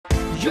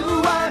You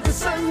are the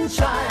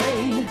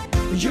sunshine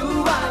You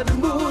are the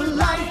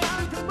moonlight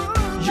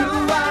You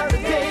are the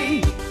day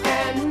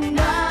and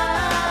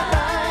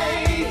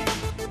night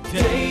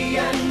Day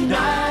and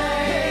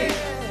night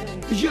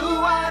You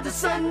are the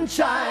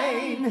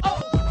sunshine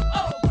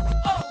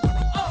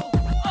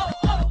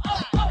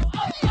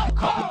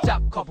ขอบคุณจั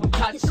บขอบคุณ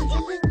ทัช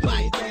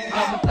เร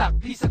ามาตัก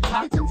พี่สักพั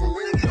ก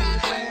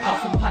ขอ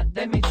สัมผัสไ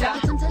ด้ไหมจ๊ะ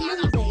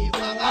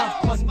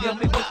คนเดียวไ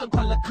ม่เวิร์กต้องค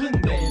นละครึ่ง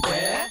เบ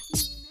บี้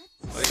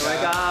สวัสดี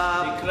ครั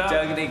บเจ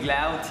อกันอีกแ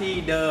ล้วที่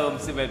เดิม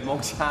 11 โมง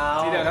เช้า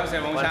ที่เดิมครับ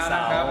 11 โมงเช้าน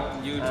ะครับ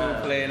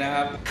You2Play นะค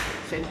รับ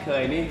เช่นเค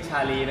ยนี่ชา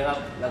ลีนะครับ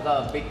แล้วก็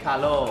Big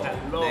Calo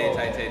ในไท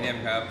ยเทเน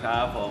ครับค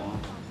รับผม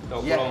ต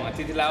กลงอา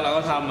ทิตย์ที่แล้วเรา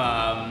ก็ท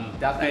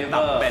ำตับเ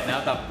ป็ดนะ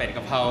ตับเป็ดก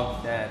ะเพรา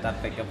ตับ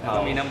เป็ดกะเพรา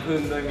มีน้ำผึ้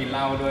งด้วยมีเห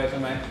ล้าด้วยใช่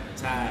ไหม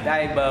ใช่ได้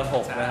เบอร์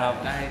 6นะครับ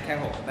ได้แค่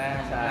6แต้ม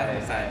ใช่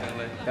ใส่จังเ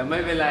ลยแต่ไม่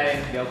เป็นไร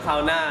เดี๋ยวคราว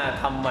หน้า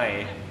ทำใหม่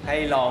ให้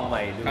ลองให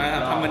ม่ดู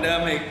ทำเหมือนเดิม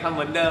อีกทำเห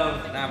มือนเดิม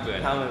น่าเบื่อ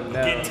ทำเหมือนเ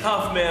ดิม Get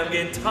tough man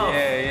Get tough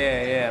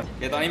เ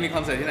ดี๋ยวตอนนี้มีค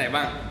อนเสิร์ตที่ไหน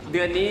บ้างเ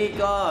ดือนนี้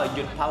ก็ห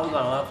ยุดพักก่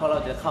อนครับเพราะเรา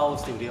จะเข้า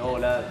สตูดิโอ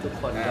แล้วทุก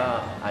คนก็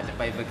อาจจะไ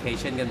ป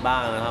vacationกันบ้า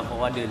งนะครับเพรา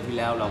ะว่าเดือนที่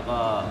แล้วเราก็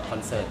คอ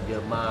นเสิร์ตเยอ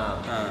ะมาก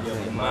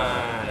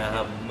นะค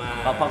รับ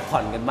ก็พักผ่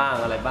อนกันบ้าง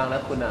อะไรบ้างแล้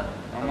วคุณอ่ะ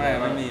ไ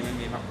ม่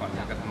มีพักผ่อน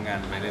ก็ทำงาน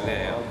ไปเรื่อ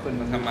ยๆคุณ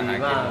ทำมาหา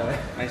กิน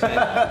ไม่ใช่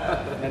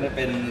ไม่ได้เ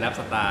ป็นแรป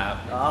สตาร์ครับ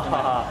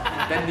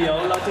แต่เดี๋ยว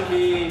เราจะ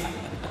มี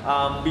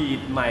บี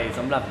ทใหม่ส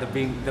ำหรับ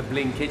The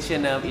Bling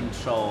Kitchen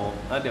intro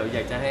แล้วเดี๋ยวอย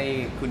ากจะให้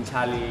คุณช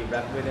าลีแร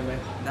ปด้วยได้ไหม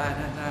ได้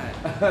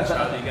ช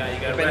าลีกันอี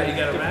กแล้ว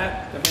แรป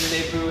จะเป็นเด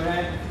บิวต์ให้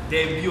เด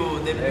บิว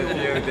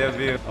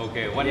ต์โอเค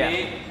วันนี้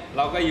เ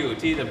ราก็อยู่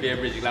ที่ The Beer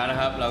Bridge อีกแล้วนะ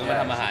ครับเราก็มา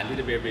ทำอาหารที่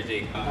The Beer Bridge อี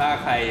กถ้า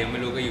ใครยังไม่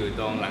รู้ก็อยู่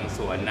ตรงหลังส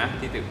วนนะ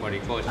ที่ตึกโมริ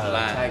โกชั้น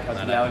ล่างใช่ครับ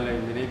แล้วเลย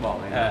ไม่ได้บอก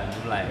เลยอ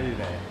ะไร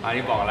อัน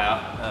นี้บอกแล้ว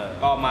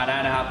ก็มาได้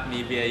นะครับมี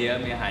เบียร์เยอะ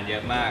มีอาหารเยอ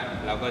ะมาก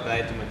เราก็จะได้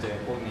มาเจอ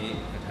พวกนี้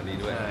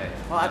ด้วย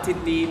เพราะอาทิต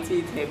ย์นี้ที่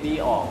เทปนี้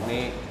ออก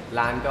นี่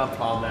ร้านก็พ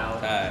ร้อมแล้ว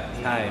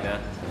ใช่นะ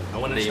I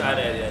want to try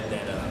that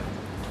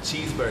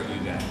cheeseburger you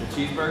got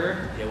cheeseburger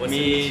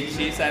มี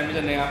ชีสแซนด์วิช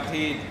นะครับ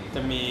ที่จ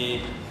ะมี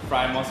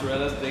fried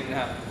mozzarella stick นะ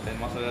ครับเป็น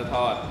มอสซาเรลล่าท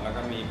อดแล้ว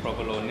ก็มีโปรโค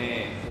โลเน่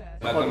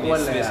แล้วก็มี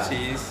Swiss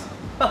cheese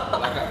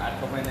แล้วก็อัดเ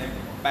ข้าไปใน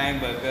แป้ง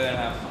เบอร์เกอร์น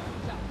ะครับ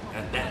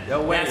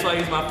That's why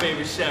he's my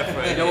favorite chef,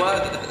 right? You know what?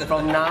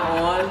 From now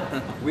on,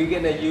 we're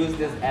gonna use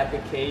this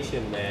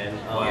application, man.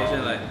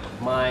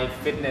 My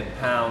Fitness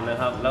Pal นะ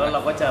ครับแล้วเร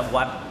าก็จะ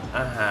วัดอ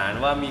าหาร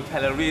ว่ามีแค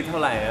ลอรี่เท่า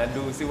ไหร่นะ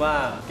ดูซิว่า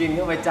กินเ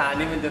ข้าไปจาน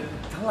นี้มันจะ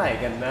เท่าไหร่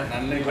กันนะ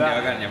นั้นเล่นคนเดีย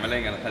วกันอย่ามาเล่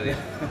นกันครับ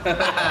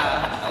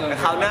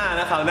คราวหน้า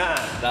นะคราวหน้า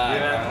ได้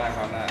ค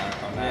ราวหน้า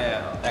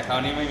แต่คราว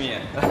นี้ไม่มี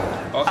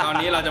เพราะคราว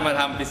นี้เราจะมา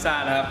ทำพิซซ่า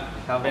นะครับ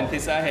เป็นพิ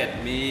ซซ่าเห็ด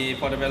มี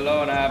Portobello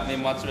นะครับมี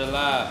มอสซาเรล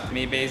ล่า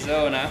มีเบซิ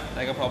ลนะแ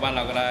ล้วก็พอบ้านเร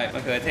าก็ได้ม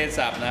ะเขือเทศ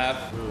สับนะครับ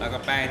แล้วก็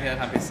แป้งที่จะ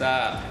ทำพิซซ่า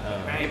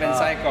นี่เป็น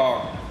ไส้กรอ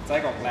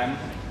กแรม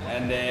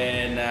and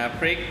then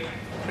พริ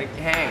ก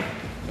แห้ง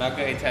แล้ว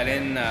ก็อิตาเลีย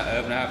นเอิ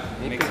ร์บนะครับ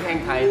นี่พริกแห้ง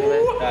ไทยใช่ไหม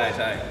ใ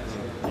ช่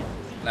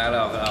แล้วเร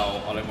าก็เอา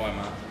ออลิฟออยล์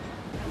มา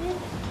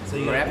So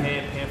you gotta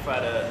pan fry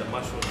the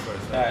mushroom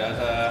first ใช่เรา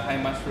จะให้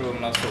มัชรูม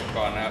เราสุก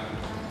ก่อนนะครับ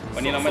วั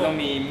นนี้เราไม่ต้อง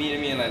มีมีดไ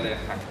ม่มีอะไรเลย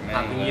หักอ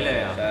ย่างนี้เลย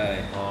เหรอใช่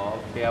โอ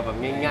เคแบบ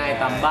ง่าย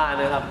ๆตามบ้าน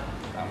นะครับ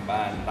ตาม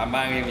บ้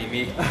านก็ยังมี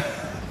มีด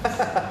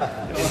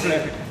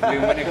ลืม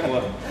ไว้ในครัว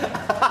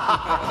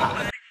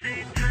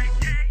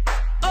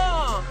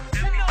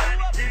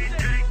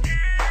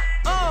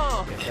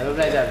แล้วอะ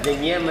ไรแบบอย่า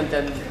งเงี้ยมันจะ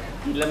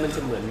กินแล้วมันจะ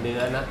เหมือนเนื้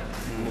อนะ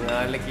เนื้อ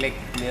เล็ก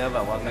ๆเนื้อแบ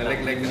บว่าเนื้อเ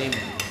ล็กๆนิ่ม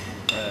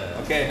โ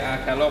อเค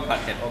คาโร่ผัด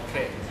เห็ดโอเค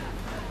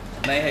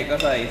ในเห็ดก็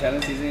ใส่ชั้น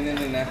ซีซั่นนิด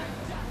นึงนะ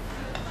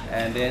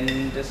and then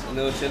just a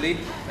little chili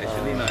ใส่ชิ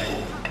ลลี่หน่อย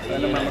เพิ่ม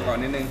น้ำมันมาก่อน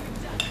นิดนึง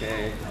โอเค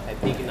ใส่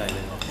พริกหน่อย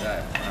นึงได้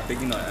พริก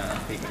นิดหน่อย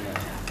พริกนิดหน่อย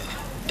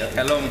เดี๋ยวแค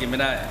โร่มันกินไม่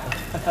ได้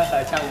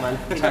ช่างมัน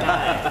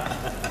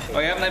โอ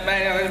เคครับในแป้ง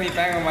ก็จะมีแ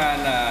ป้งประมาณ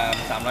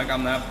300 กรั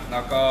มนะครับแ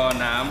ล้วก็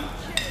น้ำ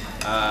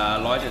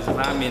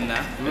175 มิลน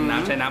ะเป็นน้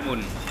ำใช้น้ำอุ่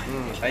น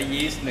ใช้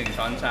ยีสต์1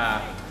 ช้อนชา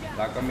แ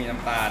ล้วก็มีน้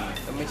ำตาล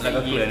แล้วก็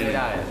เกลือไม่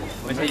ได้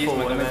ไม่ใช่ยีสต์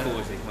มันก็ไม่ฟู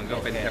สิมันก็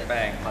เป็นแค่แ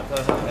ป้งขอโท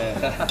ษครับ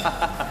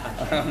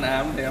น้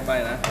ำเทเข้าไป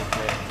นะ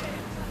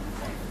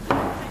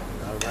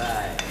เอาได้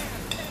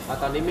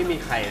ตอนนี้ไม่มี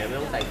ไข่เลยไม่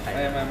ต้องใส่ไข่ไ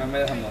ม่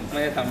ได้ทำนมไ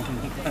ม่ได้ทำ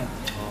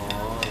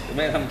ไ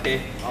ม่ได้ทำเค้ก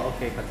โอเ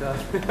คขอโทษ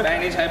แป้ง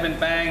นี้ใช้เป็น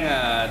แป้ง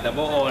ดับเ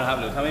บิลโอนะครับ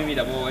หรือถ้าไม่มี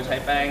ดับเบิลโอก็ใช้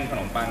แป้งข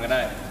นมปังก็ไ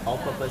ด้ all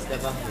purpose ได้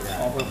ป่ะ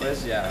all purpose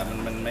อย่า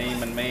มัน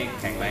ไม่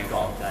แข็งแรงกร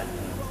อบกัน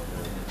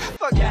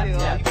พ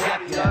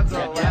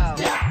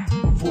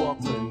วก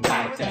มึงได้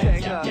แต่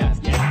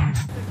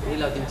นี่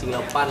เราจริงๆเร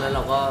าปั้นแล้วเร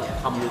าก็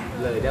ท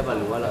ำเลยได้ป่ะ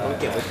หรือว่าเราต้อง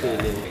เก็บไว้คืน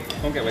นึง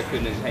ต้องเก็บไว้คื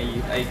นหนึ่งให้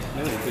ไ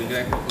ม่ถึงคืนก็ไ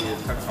ด้คือ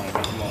สัก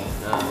2-3 ชั่วโมง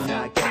พ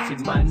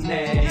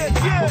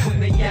วกมึง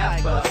ได้แยบ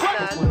เบอร์พวก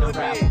มึง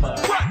ได้แรปเบอร์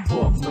พ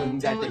วกมึง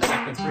ได้แต่แยก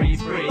กันฟรี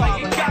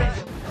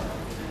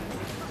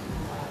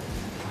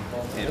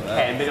แข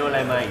นไปโดนอะไร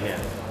มาอีกเนี่ย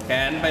แข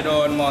นไปโด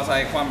นมอไซ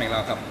ค์คว่ำอีกแล้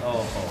วครับโอ้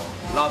โห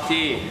รอบ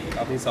ที่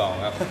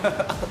2ครับ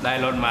ได้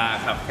รถมา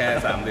ครับแค่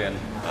3 เดือน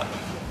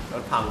ร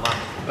ถพังวะ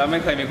เราไม่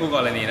เคยมีคู่ก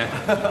รณีนะ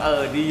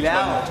ดีแล้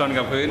ว ชน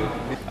กับพื้น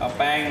เอาแ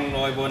ป้งโร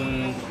ยบน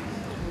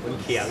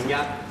เขียง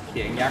ยักษ์ เ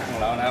ขียงยักษ์ของ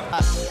เรานะครับ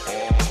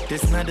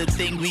There's not a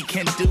thing we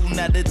can do,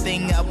 not a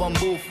thing I won't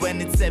move when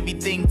it's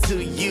everything to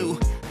you.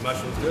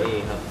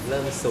 นี่ครับเ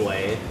ริ่มสวย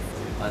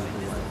ตอนนี้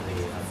ครั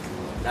บ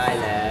ได้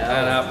แล้ว ได้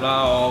นะครับเรา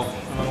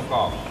เอามะก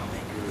อก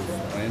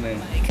นิดนึง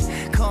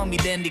Call me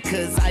dandy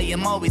cause I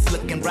am always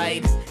looking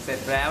right. เสร็จ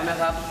แล้วนะ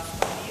ครับ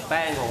แ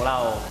ป้งของเรา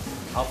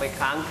เอาไป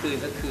ค้างคืน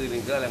สักคืนห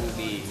นึ่งก็กำลัง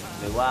ดี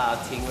หรือว่า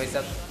ทิ้งไว้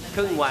สักค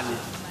รึ่งวัน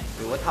ห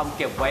รือว่าทำเ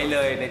ก็บไว้เล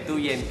ยในตู้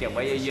เย็นเก็บไ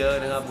ว้เยอะ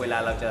ๆนะครับเวลา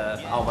เราจะ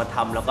เอามาท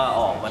ำแล้วก็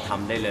ออกมาท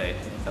ำได้เลย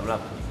สำหรั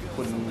บ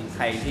คุณใค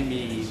รที่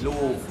มีลู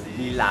ก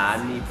มีหลาน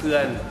มีเพื่อ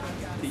น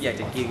ที่อยาก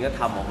จะกินก็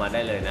ทำออกมาไ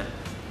ด้เลยนะ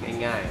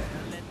ง่าย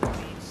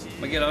ๆ เ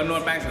มื่อกี้เรานว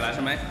ดแป้งเสร็จแล้วใ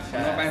ช่ไหม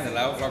นวดแป้งเสร็จแ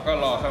ล้วเราก็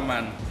รอประมา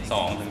ณ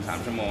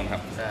 2-3 ชั่วโมงครั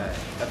บใช่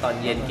แล้วตอน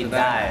เย็นกิน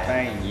ได้ แป้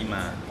งอย่างนี้ม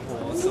า โอ้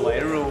โหสวย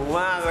หรู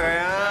มากเลย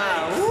อ่ะ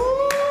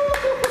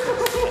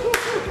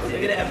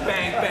Look at that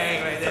bang bang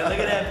right there.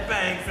 Look at that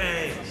bang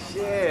bang.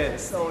 Shit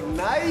so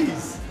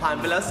nice ผ่าน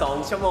ไปแล้ว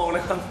2ชั่วโมงน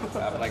ะครับ ค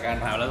รับรายการ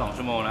ผ่านแล้ว2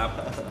ชั่วโมงนะครับ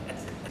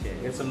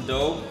Get some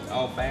dough เอ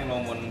าแป้งล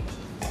งบน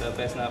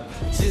surface นะครับ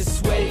Just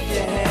wave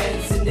your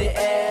hands in the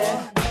air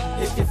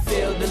if you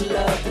feel the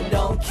love and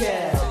don't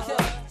care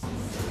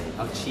เ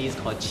อาชีส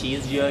ขอชี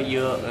สเย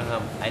อะๆนะครั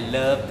บ I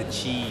love the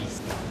cheese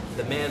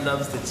the man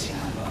loves the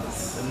cheese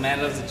The man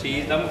loves the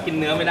cheese แล้วกิน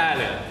เนื้อไม่ได้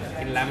เลย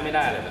กินแรมไม่ไ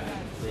ด้เลย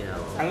ไม่เอา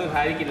ครั้งสุดท้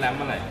ายที่กินแรมเ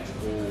มื่อไหร่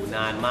โอ้น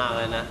านมากแ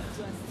ล้วนะ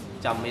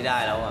จำไม่ได้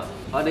แล้วอ่ะ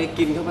พอได้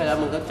กินเข้าไปแล้ว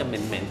มันก็จะเห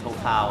ม็น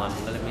ๆคาวๆมั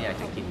นก็เลยไม่อยาก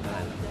จะกินเท่าไห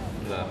ร่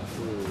เหรอ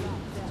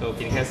โซ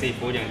กินแค่ซี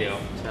ฟู้ดอย่างเดียว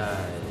ใช่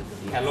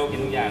แคโรกิน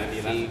ทุกอย่างดี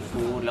แล้ว ซี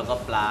ฟู้ดแล้วก็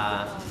ปลา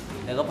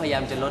แล้วก็พยายา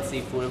มจะลดซี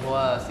ฟู้ดเพราะ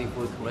ว่าซี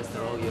ฟู้ดคอเลสเตอ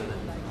รอลเยอะนะ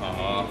อ๋อ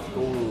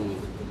กุ้ง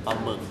ปลา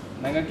หมึก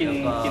นั่นก็กิน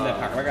แต่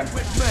ผักแล้วกัน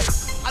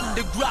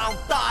Underground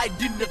ใต้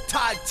ดินไท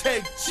ยเท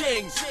จริ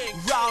ง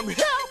Round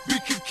here we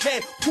can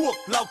king พวก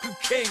เราคือ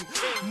king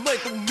ไม่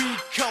ต้องมี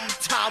ค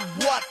ำถาม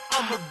What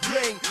I'ma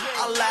bring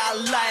อะไร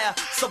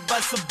สบ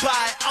า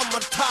ย I'ma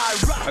tie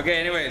right โอเค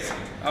anyways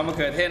เอามะเ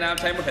ขือเทศนะครับ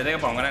ใช้มะเขือเทศกร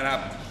ะป๋องก็ได้นะครั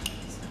บ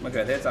มะเขื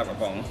อเทศสับกระ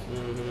ป๋อง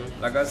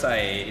แล้วก็ใส่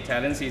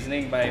Italian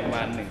seasoning ไปประม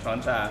าณ1 ช้อน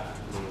ชา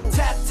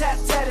Tap tap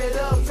tat it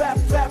up wrap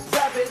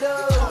it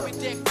up Call me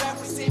Dick Rap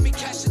we see me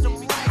cash in the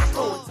mic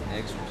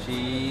extra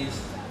cheese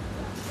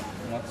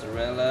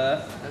mozzarella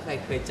ถ้าใคร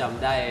เคยจ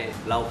ำได้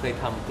เราเคย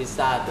ทำพิซ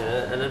ซ่าแต่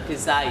อันนั้นพิซ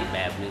ซ่าอีกแบ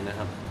บหนึ่งนะค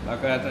รับ แล้ว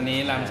ก็ตัวนี้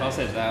รามซอสเส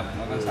ร็จนะครับแ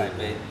ล้วก็ใส่ไ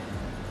ป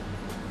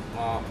ห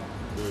ม้อ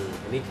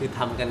อันนี้คือท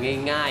ำกัน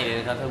ง่ายๆเลย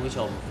นะครับท่านผู้ช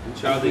ม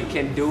Sure. You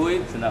can do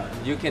it enough.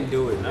 You can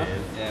do it man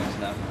yeah it's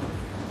enough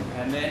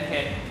and then เ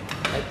ห็ด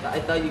I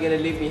thought you're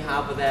gonna leave me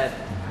half of that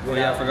Oh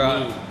yeah I forgot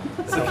me.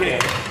 It's okay.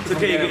 It's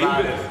okay.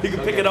 You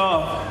can pick it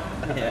off.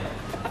 yeah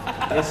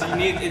yes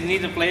it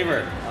needs a flavor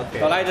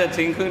ตอนแรกจะ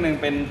ทิ้งครึ่งหนึ่ง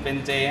เป็น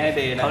เจให้เ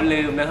ดย์นะ เขา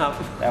ลืมนะครับ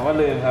แต่ว่า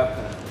ลืมครับ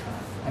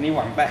อันนี้ห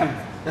วังแต้ม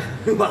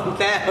หวัง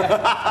แต้ม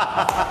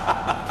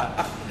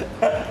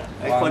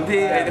ไอคน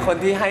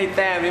ที่ให้แ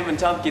ต้มนี่มัน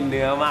ชอบกินเ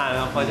นื้อมากน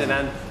ะครับเพราะฉะนั้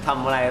นท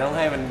ำอะไรต้องใ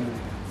ห้มัน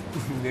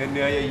เ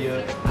นื้อเยอ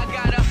ะ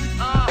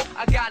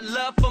I got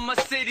love for my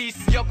cities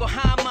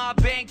Yokohama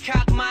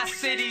Bangkok my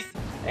cities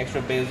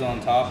extra basil on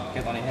top แค่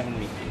ตอนนี้ให้มัน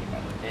มีกลิ่นก่อ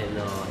น ๆ and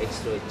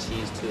extra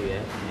cheese too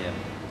yeah yeah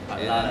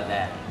a lot of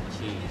that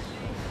cheese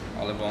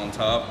olive oil on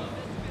top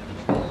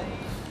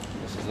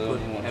This is put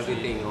all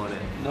everything on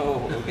it no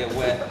it'll get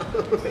wet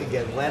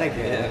get wet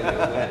again yeah it'll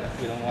get wet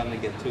we don't want to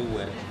get too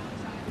wet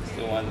we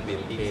still want to be a โ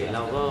อเค pizza เร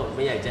าก็ไ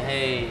ม่อยากจะให้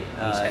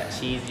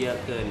ชีสเยอะ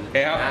เกิน โอเค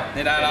ครับ นะ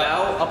นี่ได้แล้ว เสร็จแล้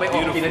วเอาไปอ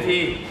บกี่นาที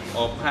อ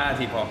บ5 นา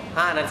ทีพอ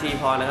 5 นาที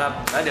พอนะครับ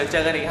แล้วเดี๋ยวเจ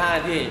อกันอีก 5 น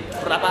าที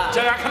ครับ เจ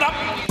อกันครับ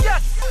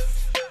Yes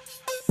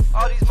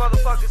All these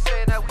motherfuckers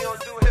saying that we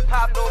don't do hip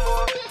hop no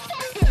more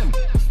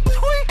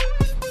Tweet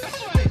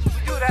We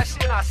do that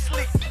shit in our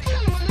sleep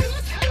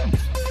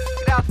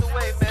Get out the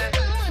way man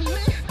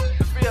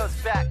The real's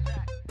back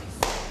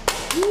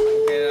โอ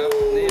เคครับ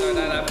นี่เราไ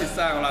ด้แล้วพิซ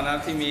ซ่าของเรานะครั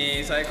บที่มี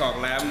ไส้กรอก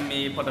แรม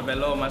มี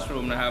Portobello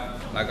mushroom นะครับ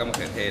แล้วก็มะเ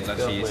ขือเทศแล้ว เ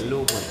กือบ ชี เห ส มือนลู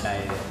กหัวใจ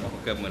เลย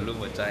เกือบเหมือนรูป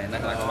หัวใจน่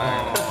ารักมา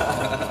ก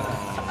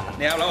เ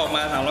นี่ยครับเราออกม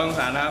า300 อง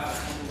ศานะครับ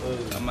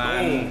ประมา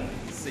ณ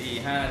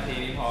 4-5 นาที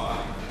นี้พอ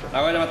เรา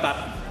ก็จะมาตัด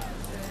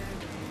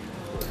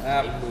นะค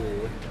รับ หมู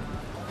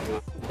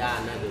ด้าน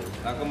น่าดู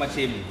แล้วก็มา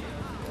ชิม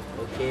โ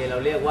อเคเรา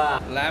เรียกว่า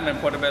และเป็น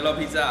Portobello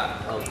pizza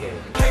โอเค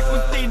ให้คุ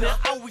ณตีนะ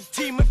เอาอีก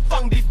ทีมันฟั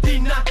งดี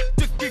ๆนะ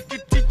จะกี่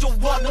ที่จะ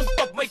ว่าน้ำ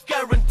ตกไม่กา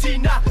รันตี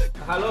นะ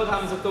คาร์โลท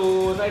ำสตู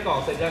ไส้กรอก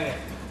เสร็จยังไง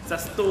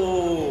Sastu.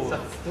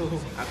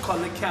 I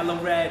call it Calo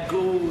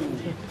Ragu.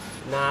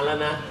 นานแล้ว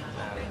นะ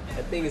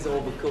I think it's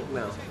overcooked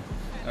now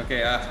โอเค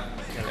อ่ะ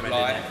เรียบ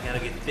ร้อย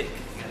Gotta get thick.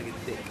 Gotta get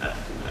thick.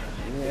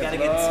 Gotta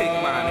get thick,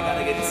 man.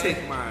 Gotta get thick,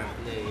 man.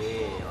 นี่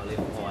ออลิ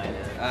ฟออยล์น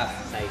ะ อ่ะ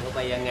ใส่เข้าไป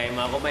ยังไงม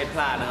าก็ไม่พ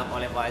ลาดนะครับออ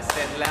ลิฟออยล์เส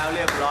ร็จแล้วเ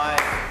รียบร้อย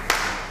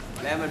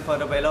และมัน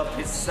Portobello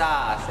pizza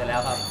เสร็จแล้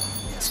วครับ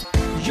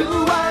You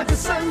are the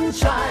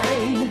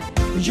sunshine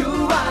You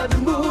are the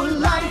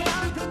moonlight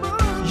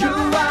You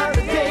are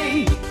the day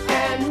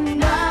and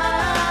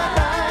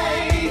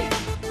night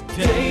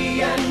Day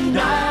and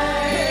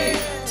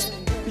night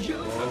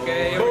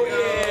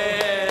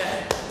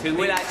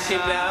ชิ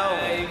มแล้ว โอ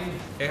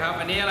เคครับ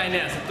อันนี้อะไรเ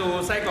นี่ยสตู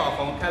ไส้กรอก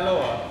ของคาโล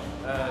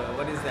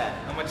what is that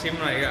เอามาชิม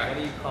หน่อยกัน what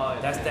do you call it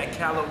That's that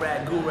Calo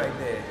ragu right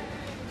there.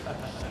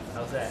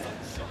 How's that?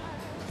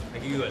 I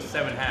give you a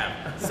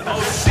 7.5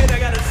 Oh shit, I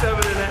got a 7.5.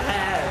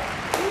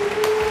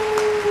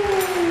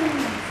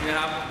 นี่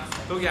ครับ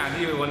ทุกอย่าง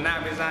ที่อยู่บนหน้า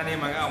พิซซ่านี่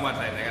มันก็เอามาใ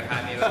ส่ในกระทะ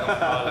นี้แล้วก็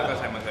ทอดแล้วก็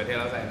ใส่มะเขือเทศ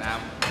แล้วใส่น้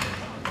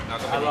ำเรา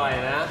ก็ อร่อย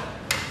นะ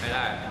ไม่ไ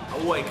ด้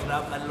Aloy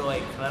club, aloy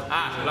club.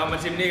 เรามา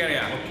ชิมนี่กันเนี่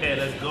ย Okay,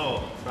 let's go.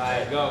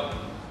 right go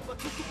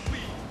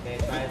okay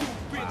try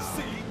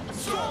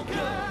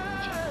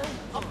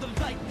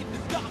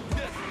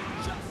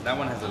That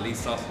one has the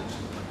least sausage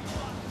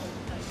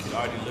You can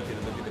already look at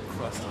the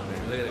crust on it.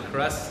 Look at the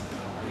crust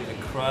Look at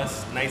the crust,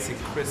 nice and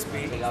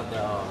crispy. take out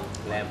the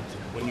lamb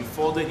When you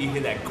fold it, you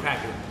hear that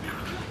crackle.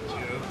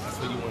 You know, that's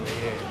what you want to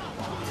hear.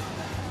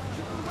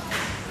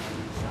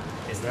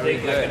 It's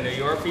thick like a New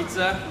York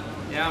pizza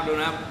เนี่ยดู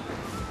นะครับ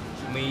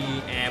มี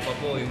แอร์บับ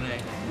เบิ้ลอยู่ข้างใน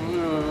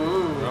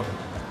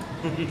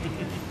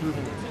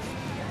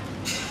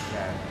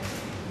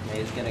yeah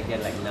it's gonna get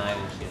like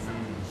 9 and shit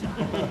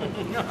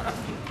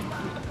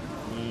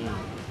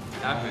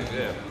That's pretty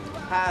good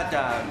ถ้าจ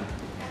ะ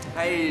ใ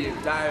ห้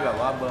ได้แบบ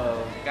ว่าเบอ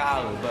ร์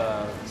 9 หรือเบอ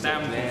ร์ แต้ม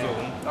สู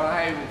ง ต้องใ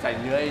ห้ใส่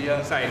เนื้อเยอะ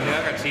ใส่เนื้อ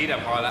กับชีส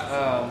พอละ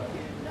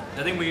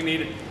I think we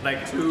need like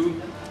two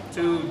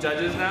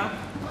judges now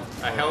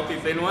a healthy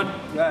thin one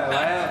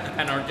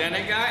an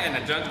organic guy and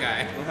a junk guy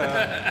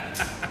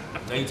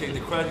Now you take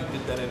the crust, you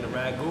put that in the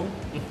ragu.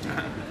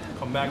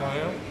 Come back on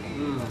him.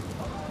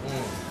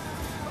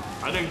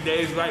 I think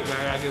Dave's right, man.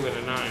 I gotta give it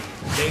a 9.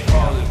 Dave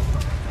called it.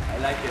 I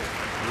like it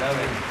love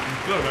it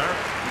It's good, man.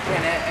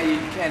 you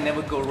can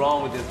never go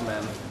wrong with this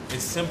man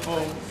It's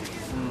simple,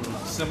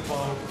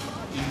 simple,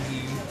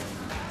 easy,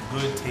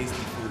 good,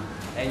 tasty food.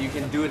 and you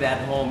can do it at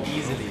home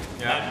easily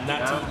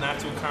Not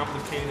too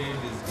complicated.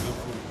 It's good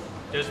food.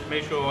 just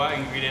make sure ว่า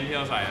ingredient ที่เ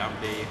ราใส่นะครับ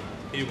ดี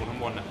ที่อยู่ข้าง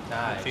บนนะ ใ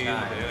ช่ ชีส ใช่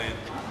หรืออะไร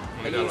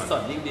แล้วยิ่งส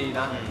ดยิ่งดี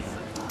นะ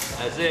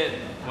That's it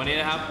วันนี้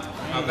นะครับ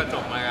เราก็จ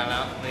บมากันแล้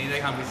ววันนี้ได้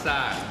ทำพิซซ่า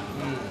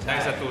ได้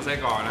สตูไส้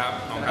กรอกนะครับ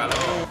ของคาร์โล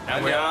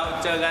เดี๋ยวเรา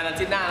เจอกันอา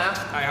ทิตย์หน้านะ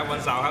ใช่ครับวัน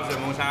เสาร์ครับ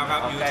10 โมงเช้าครั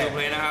บ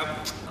You2Play นะครับ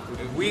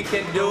we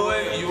can do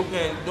it You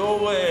can do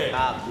it. ค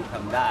รับyouท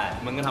ำได้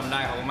มึงก็ทำได้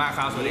ขอบคุณมากค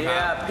รับสวัสดีครับ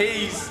yeah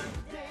peace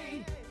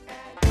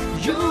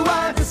You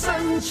are the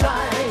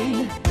sunshine,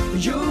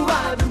 you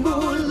are the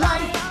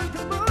moonlight,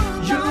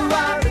 you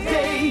are the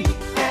day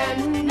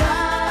and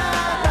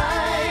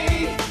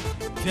night,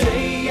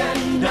 day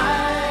and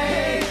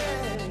night.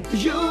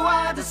 You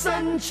are the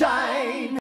sunshine.